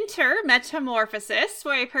 Intermetamorphosis,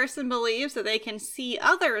 where a person believes that they can see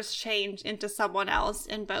others change into someone else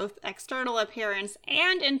in both external appearance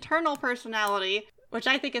and internal personality, which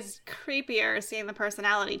I think is creepier, seeing the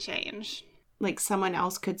personality change. Someone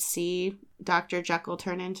else could see Dr. Jekyll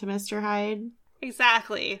turn into Mr. Hyde?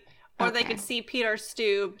 Exactly. Or they Okay. could see Peter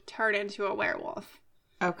Stubbe turn into a werewolf.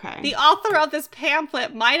 Okay. The author of this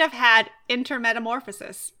pamphlet might have had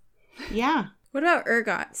intermetamorphosis. Yeah. What about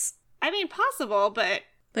ergots? I mean, possible, but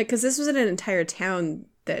Because this was in an entire town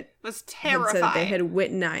that was had terrifying. said that they had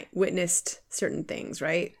witnessed certain things,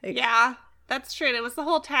 right? Yeah, that's true. It was the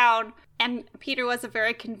whole town, and Peter was a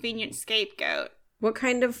very convenient scapegoat. What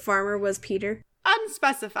kind of farmer was Peter?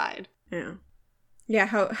 Unspecified. Yeah. Yeah,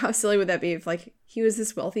 how silly would that be if, he was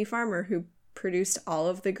this wealthy farmer who produced all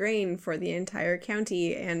of the grain for the entire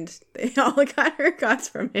county, and they all got ergots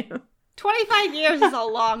from him. 25 years is a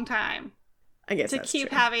long time I guess to that's keep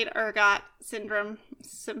true. having ergot syndrome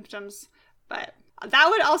symptoms. But that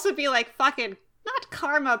would also be fucking, not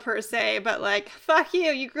karma per se, but fuck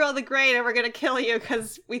you grew all the grain and we're gonna kill you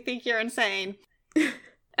because we think you're insane.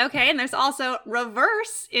 Okay, and there's also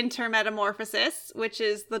reverse intermetamorphosis, which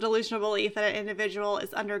is the delusional belief that an individual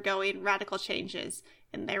is undergoing radical changes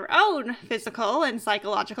in their own physical and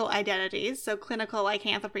psychological identities, so clinical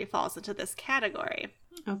lycanthropy falls into this category.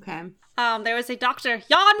 Okay. There was a Dr.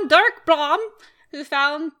 Jan Dirk Blom who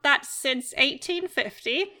found that since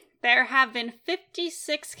 1850, there have been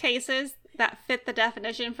 56 cases that fit the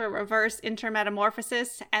definition for reverse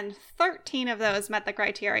intermetamorphosis, and 13 of those met the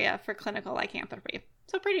criteria for clinical lycanthropy.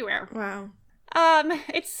 So pretty rare. Wow.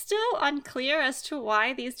 It's still unclear as to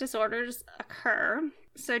why these disorders occur.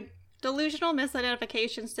 So delusional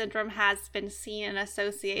misidentification syndrome has been seen in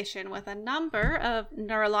association with a number of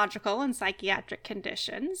neurological and psychiatric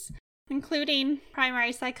conditions, including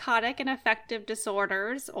primary psychotic and affective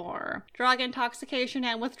disorders, or drug intoxication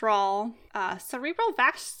and withdrawal, cerebral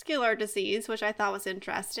vascular disease, which I thought was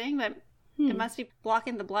interesting, but It must be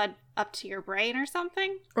blocking the blood up to your brain or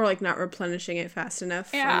something. Or like not replenishing it fast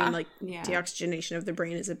enough. Yeah. I mean, like deoxygenation of the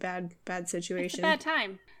brain is a bad situation. It's a bad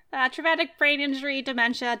time. Traumatic brain injury,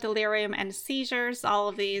 dementia, delirium, and seizures. All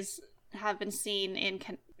of these have been seen in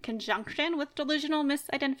conjunction with delusional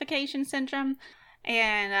misidentification syndrome.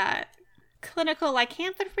 And clinical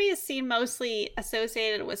lycanthropy is seen mostly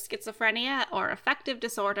associated with schizophrenia or affective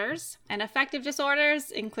disorders. And affective disorders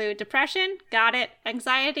include depression, got it,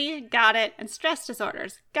 anxiety, got it, and stress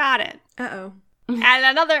disorders, got it. Uh-oh. And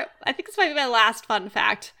another, I think this might be my last fun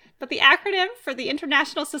fact, but the acronym for the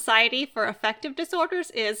International Society for Affective Disorders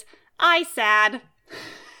is ISAD.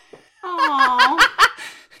 Aww.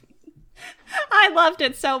 I loved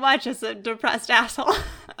it so much as a depressed asshole.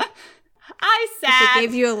 ISAD. If it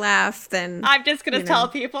gave you a laugh, then I'm just going to tell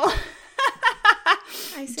people.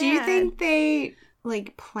 Do you think they,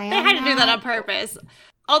 like, planned They had to do that on purpose.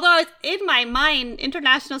 Although it's in my mind,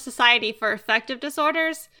 International Society for Affective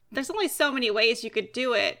Disorders, there's only so many ways you could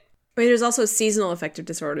do it. I mean, there's also seasonal affective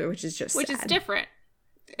disorder, which is just Which sad. is different.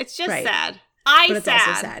 It's just Right. sad. But it's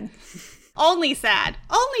also sad. Only sad.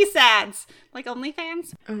 Only sads. Like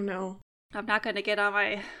OnlyFans? Oh, no. I'm not going to get on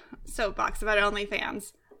my soapbox about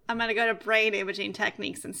OnlyFans. I'm going to go to brain imaging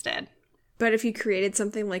techniques instead. But if you created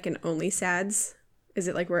something like an OnlySads, is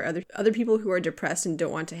it like where other people who are depressed and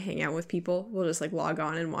don't want to hang out with people will just like log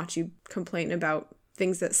on and watch you complain about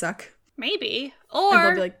things that suck? Maybe. And they'll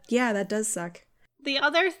Or be like, yeah, that does suck. the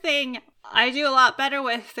other thing I do a lot better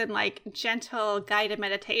with than like gentle guided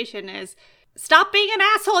meditation is stop being an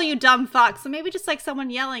asshole, you dumb fuck. So maybe just like someone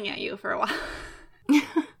yelling at you for a while.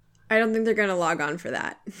 I don't think they're going to log on for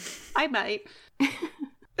that. I might.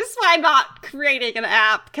 This is why I'm not creating an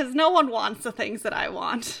app, because no one wants the things that I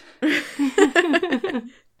want.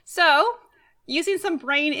 So, using some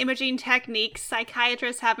brain imaging techniques,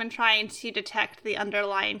 psychiatrists have been trying to detect the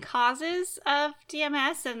underlying causes of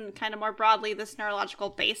DMS and kind of more broadly this neurological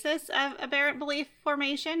basis of aberrant belief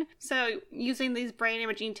formation. So, using these brain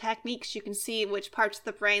imaging techniques, you can see which parts of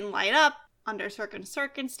the brain light up under certain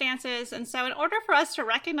circumstances. And so, in order for us to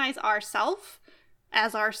recognize ourself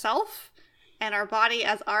as ourself, and our body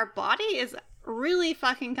as our body is really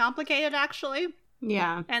fucking complicated, actually.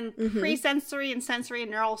 Yeah. And pre-sensory and sensory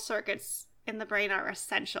neural circuits in the brain are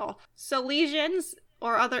essential. So lesions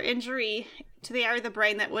or other injury to the area of the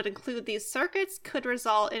brain that would include these circuits could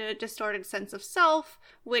result in a distorted sense of self,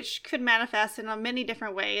 which could manifest in many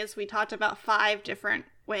different ways. We talked about 5 different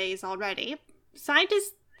ways already.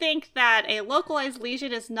 Scientists think that a localized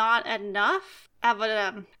lesion is not enough of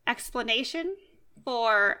an explanation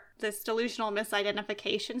for this delusional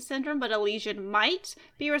misidentification syndrome, but a lesion might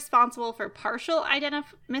be responsible for partial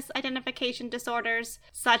misidentification disorders,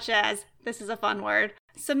 such as, this is a fun word,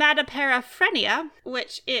 somatoparaphrenia,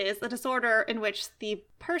 which is a disorder in which the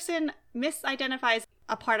person misidentifies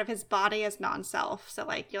a part of his body as non-self. So,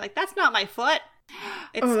 like, you're like, that's not my foot.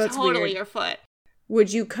 It's totally weird. your foot.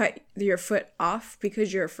 Would you cut your foot off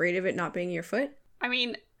because you're afraid of it not being your foot? I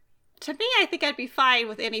mean, to me, I think I'd be fine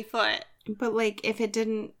with any foot. But, like, if it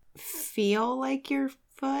didn't feel like your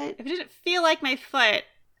foot? If it didn't feel like my foot,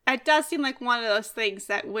 it does seem like one of those things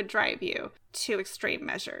that would drive you to extreme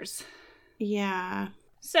measures. Yeah.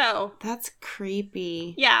 So. That's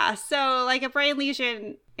creepy. Yeah, so, like, a brain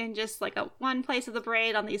lesion in just, like, one place of the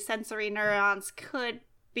brain on these sensory neurons could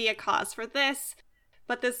be a cause for this.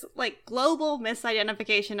 But this, like, global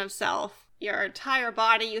misidentification of self, your entire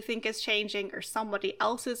body you think is changing, or somebody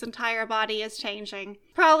else's entire body is changing,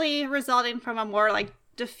 probably resulting from a more, like,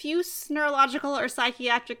 diffuse neurological or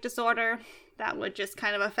psychiatric disorder that would just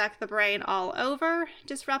kind of affect the brain all over,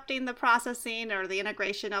 disrupting the processing or the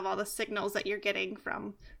integration of all the signals that you're getting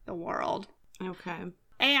from the world. Okay.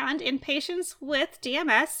 And in patients with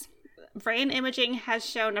DMS, brain imaging has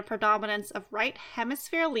shown a predominance of right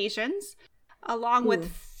hemisphere lesions, along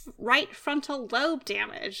with right frontal lobe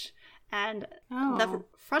damage. And the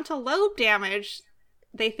frontal lobe damage,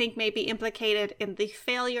 they think, may be implicated in the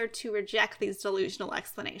failure to reject these delusional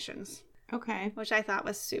explanations. Okay. Which I thought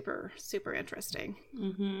was super, super interesting.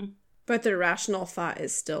 Mm-hmm. But the rational thought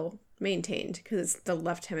is still maintained because it's the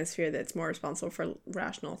left hemisphere that's more responsible for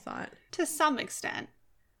rational thought. To some extent.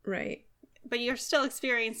 Right. But you're still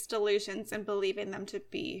experiencing delusions and believing them to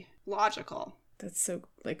be logical. That's so,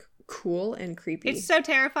 like, cool and creepy. It's so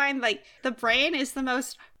terrifying. Like, the brain is the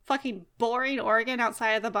most fucking boring organ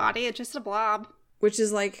outside of the body. It's just a blob. Which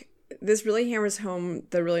is, like, this really hammers home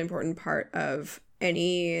the really important part of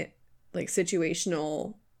any, like,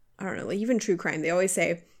 situational, I don't know, like, even true crime. They always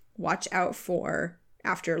say, watch out for,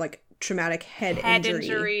 after, like, traumatic head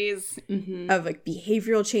injuries. Of like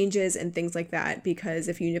behavioral changes and things like that, because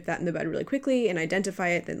if you nip that in the bud really quickly and identify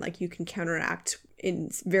it, then like you can counteract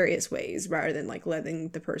in various ways rather than like letting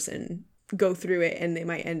the person go through it and they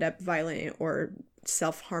might end up violent or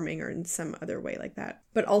self-harming or in some other way like that.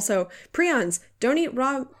 But also prions, don't eat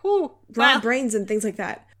raw brains and things like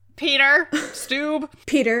that. Peter, Stubbe,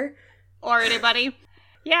 Peter, or anybody.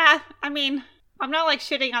 Yeah, I mean, I'm not like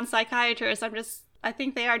shitting on psychiatrists. I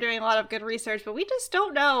think they are doing a lot of good research, but we just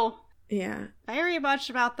don't know very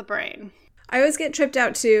much about the brain. I always get tripped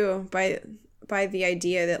out too by the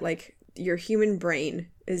idea that like your human brain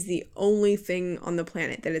is the only thing on the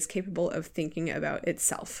planet that is capable of thinking about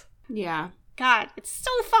itself. Yeah. God, it's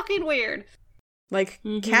so fucking weird. Like,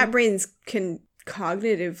 cat brains can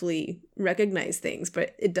cognitively recognize things,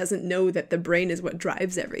 but it doesn't know that the brain is what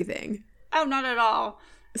drives everything. Oh, not at all.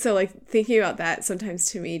 So, like, thinking about that sometimes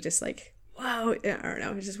to me just, like, wow, I don't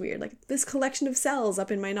know, it's just weird. Like, this collection of cells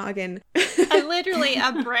up in my noggin. Literally,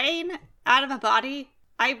 a brain out of a body.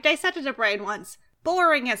 I dissected a brain once.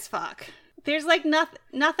 Boring as fuck. There's, like,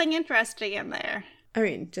 nothing interesting in there. I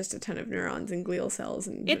mean, just a ton of neurons and glial cells.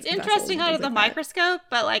 And it's interesting under the microscope,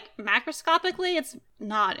 but, like, macroscopically, it's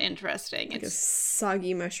not interesting. Like it's a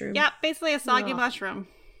soggy mushroom. Yeah, basically a soggy mushroom.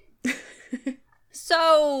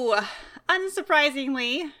 So,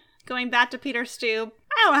 unsurprisingly, going back to Peter Stubbe,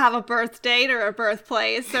 I don't have a birth date or a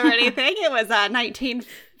birthplace or anything. It was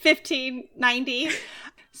 1990.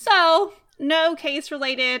 So, no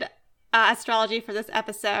case-related astrology for this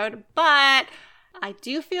episode, but I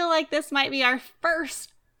do feel like this might be our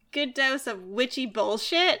first good dose of witchy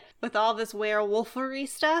bullshit with all this werewolfery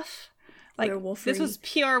stuff. Like, this was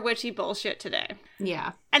pure witchy bullshit today.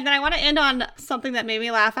 Yeah. And then I want to end on something that made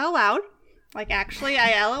me laugh out loud. Like, actually,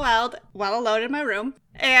 I LOL'd while alone in my room.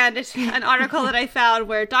 And it's an article that I found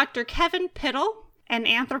where Dr. Kevin Piddle, an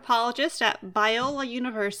anthropologist at Biola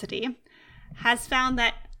University, has found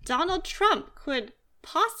that Donald Trump could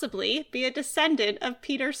possibly be a descendant of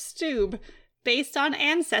Peter Stubbe based on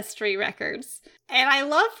ancestry records. And I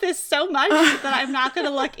love this so much that I'm not going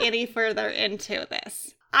to look any further into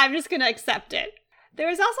this. I'm just going to accept it. There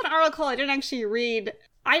was also an article I didn't actually read.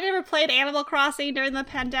 I never played Animal Crossing during the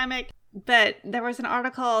pandemic, but there was an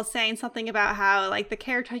article saying something about how, like, the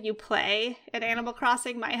character you play in Animal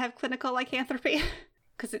Crossing might have clinical lycanthropy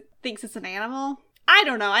because it thinks it's an animal. I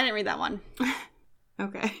don't know. I didn't read that one.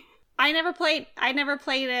 Okay. I never played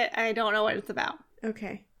it. I don't know what it's about.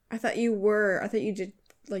 Okay. I thought you did,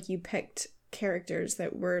 like, you picked characters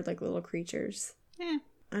that were, like, little creatures. Yeah.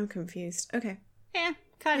 I'm confused. Okay. Yeah,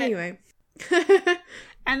 kind of. Anyway.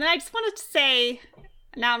 And then I just wanted to say,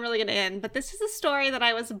 now I'm really going to end, but this is a story that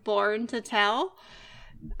I was born to tell.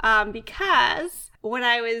 Because when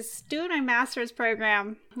I was doing my master's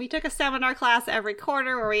program, we took a seminar class every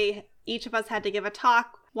quarter where each of us had to give a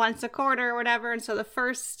talk once a quarter or whatever. And so the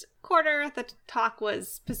first quarter, the talk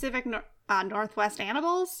was Pacific Northwest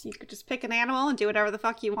animals. You could just pick an animal and do whatever the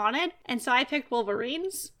fuck you wanted. And so I picked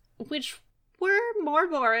wolverines, which were more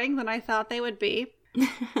boring than I thought they would be.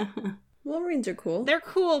 Wolverines are cool. They're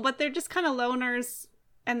cool, but they're just kind of loners.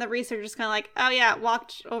 And the researcher's kind of like, oh yeah, it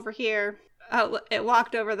walked over here. Oh, it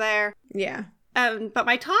walked over there. Yeah. But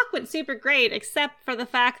my talk went super great, except for the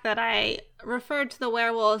fact that I referred to the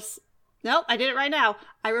werewolves. Nope, I did it right now.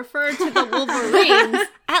 I referred to the wolverines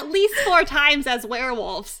at least 4 times as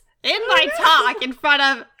werewolves in my talk in front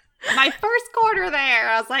of my first quarter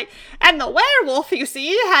there. I was like, and the werewolf, you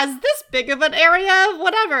see, has this big of an area of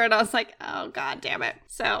whatever. And I was like, oh, God damn it.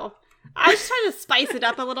 So I was trying to spice it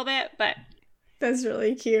up a little bit, but... That's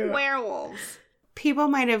really cute. Werewolves. People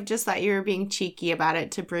might have just thought you were being cheeky about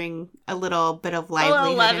it to bring a little bit of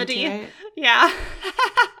livelihood into it. Yeah.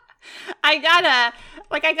 I got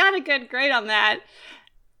a good grade on that,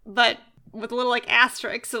 but with a little, like,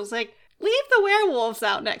 asterisk. So it was like, leave the werewolves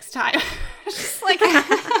out next time. Just like,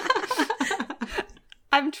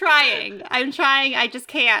 I'm trying. I just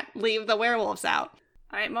can't leave the werewolves out.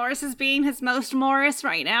 All right, Morris is being his most Morris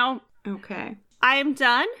right now. Okay. I am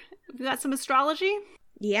done. We got some astrology?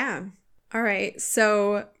 Yeah. All right.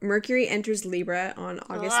 So Mercury enters Libra on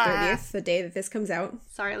August 30th, the day that this comes out.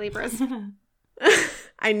 Sorry, Libras.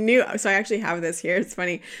 I knew. So I actually have this here. It's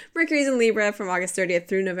funny. Mercury's in Libra from August 30th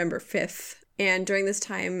through November 5th. And during this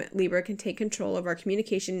time, Libra can take control of our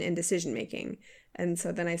communication and decision making. And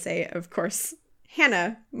so then I say, of course,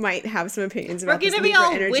 Hannah might have some opinions about this Libra energy. We're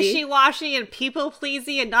going to be all wishy-washy and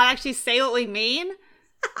people-pleasy and not actually say what we mean?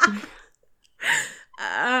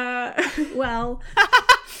 Well,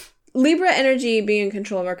 Libra energy being in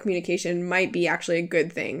control of our communication might be actually a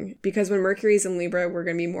good thing, because when Mercury's in Libra, we're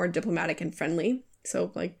going to be more diplomatic and friendly.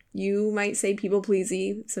 So, like, you might say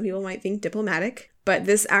people-pleasy, some people might think diplomatic, but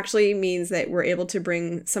this actually means that we're able to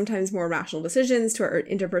bring sometimes more rational decisions to our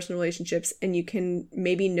interpersonal relationships, and you can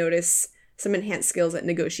maybe notice some enhanced skills at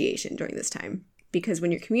negotiation during this time. Because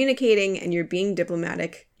when you're communicating and you're being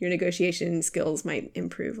diplomatic, your negotiation skills might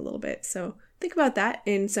improve a little bit. So think about that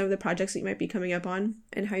in some of the projects that you might be coming up on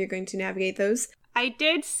and how you're going to navigate those. I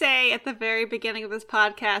did say at the very beginning of this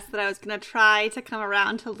podcast that I was going to try to come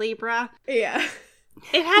around to Libra. Yeah.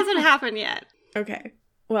 It hasn't happened yet. Okay.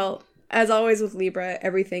 Well, as always with Libra,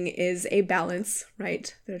 everything is a balance,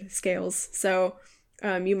 right? They're scales. So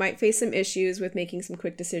you might face some issues with making some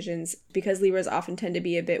quick decisions because Libras often tend to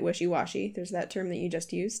be a bit wishy-washy. There's that term that you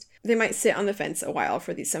just used. They might sit on the fence a while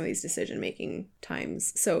for some of these decision-making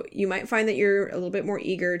times. So you might find that you're a little bit more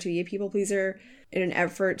eager to be a people pleaser in an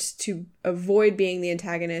effort to avoid being the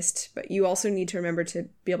antagonist, but you also need to remember to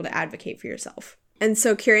be able to advocate for yourself. And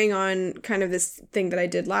so carrying on kind of this thing that I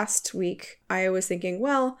did last week, I was thinking,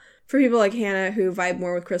 well, for people like Hannah who vibe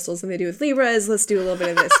more with crystals than they do with Libras, let's do a little bit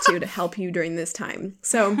of this too to help you during this time.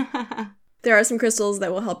 So there are some crystals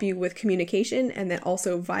that will help you with communication and that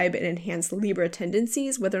also vibe and enhance Libra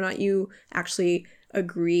tendencies, whether or not you actually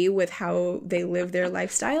agree with how they live their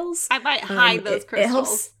lifestyles. I might hide those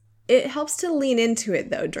crystals. It helps to lean into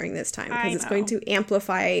it, though, during this time, because it's going to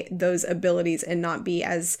amplify those abilities and not be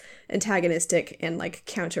as antagonistic and, like,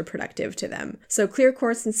 counterproductive to them. So clear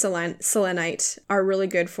quartz and selenite are really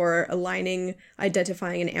good for aligning,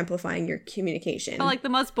 identifying, and amplifying your communication. Oh, like the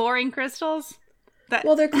most boring crystals?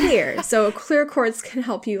 Well, they're clear. So clear quartz can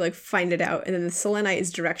help you, like, find it out. And then the selenite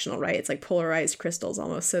is directional, right? It's like polarized crystals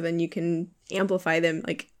almost. So then you can amplify them,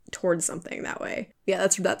 like, towards something that way. Yeah,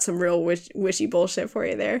 that's some real wishy bullshit for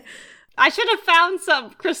you there. I should have found some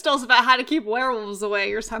crystals about how to keep werewolves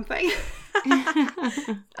away or something.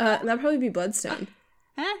 That'd probably be bloodstone.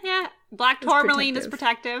 Yeah. Black tourmaline is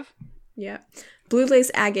protective. Yeah. Blue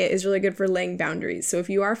lace agate is really good for laying boundaries. So if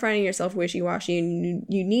you are finding yourself wishy-washy and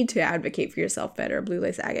you need to advocate for yourself better, blue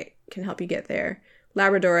lace agate can help you get there.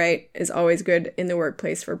 Labradorite is always good in the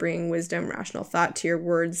workplace for bringing wisdom, rational thought to your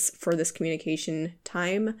words for this communication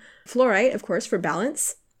time. Fluorite, of course, for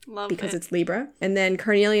balance. Because it's Libra. And then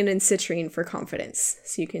carnelian and citrine for confidence.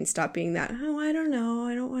 So you can stop being that, oh, I don't know,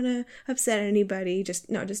 I don't want to upset anybody. Just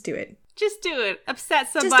do it. Just do it.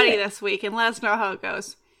 Upset somebody this week and let us know how it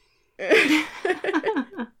goes.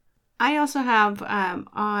 I also have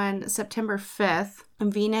on September 5th,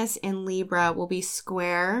 Venus in Libra will be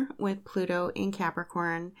square with Pluto in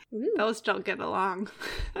Capricorn. Ooh. Those don't get along.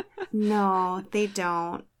 No, they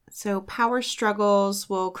don't. So power struggles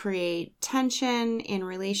will create tension in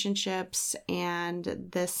relationships, and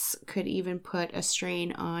this could even put a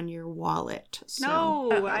strain on your wallet.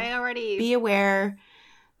 So I already... Be aware,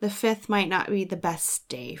 the 5th might not be the best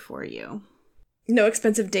day for you. No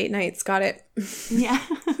expensive date nights. Got it. Yeah.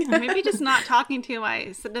 Maybe just not talking to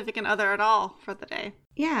my significant other at all for the day.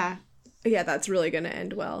 Yeah. Yeah, that's really going to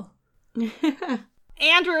end well.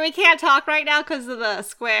 Andrew, we can't talk right now because of the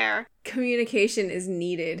square. Communication is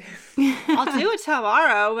needed. I'll do it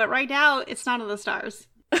tomorrow, but right now it's not in the stars.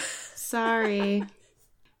 Sorry.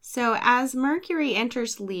 So as Mercury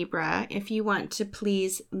enters Libra, if you want to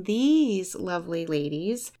please these lovely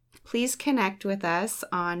ladies, please connect with us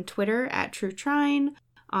on Twitter at True Trine,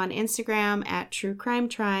 on Instagram at True Crime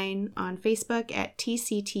Trine, on Facebook at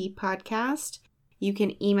TCT Podcast. You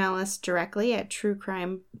can email us directly at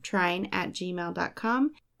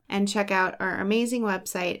truecrimetrine@gmail.com and check out our amazing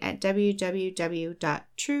website at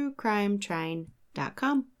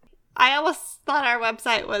www.truecrimetrine.com. I almost thought our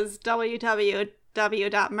website was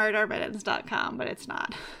www.murdermittens.com, but it's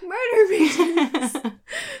not. Murder Mittens!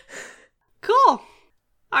 Cool.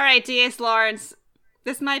 All right, D.S. Lawrence,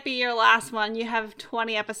 this might be your last one. You have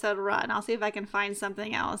 20 episode run. I'll see if I can find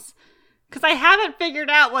something else. Because I haven't figured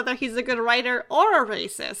out whether he's a good writer or a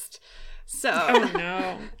racist. So, oh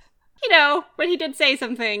no. You know, but he did say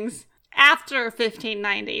some things after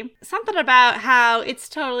 1590. Something about how it's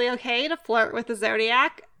totally okay to flirt with the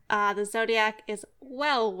Zodiac. The Zodiac is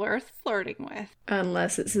well worth flirting with.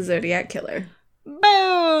 Unless it's a Zodiac killer.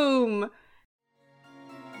 Boom!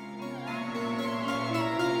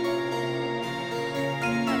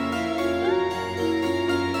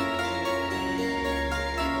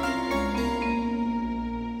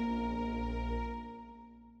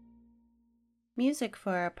 Music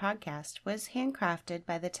for our podcast was handcrafted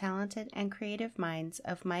by the talented and creative minds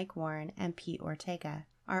of Mike Warren and Pete Ortega.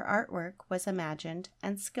 Our artwork was imagined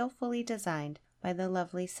and skillfully designed by the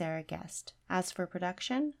lovely Sarah Guest. As for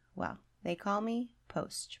production, well, they call me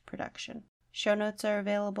post-production. Show notes are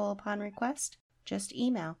available upon request. Just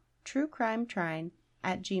email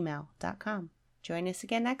truecrimetrine@gmail.com. Join us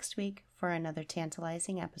again next week for another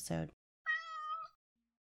tantalizing episode.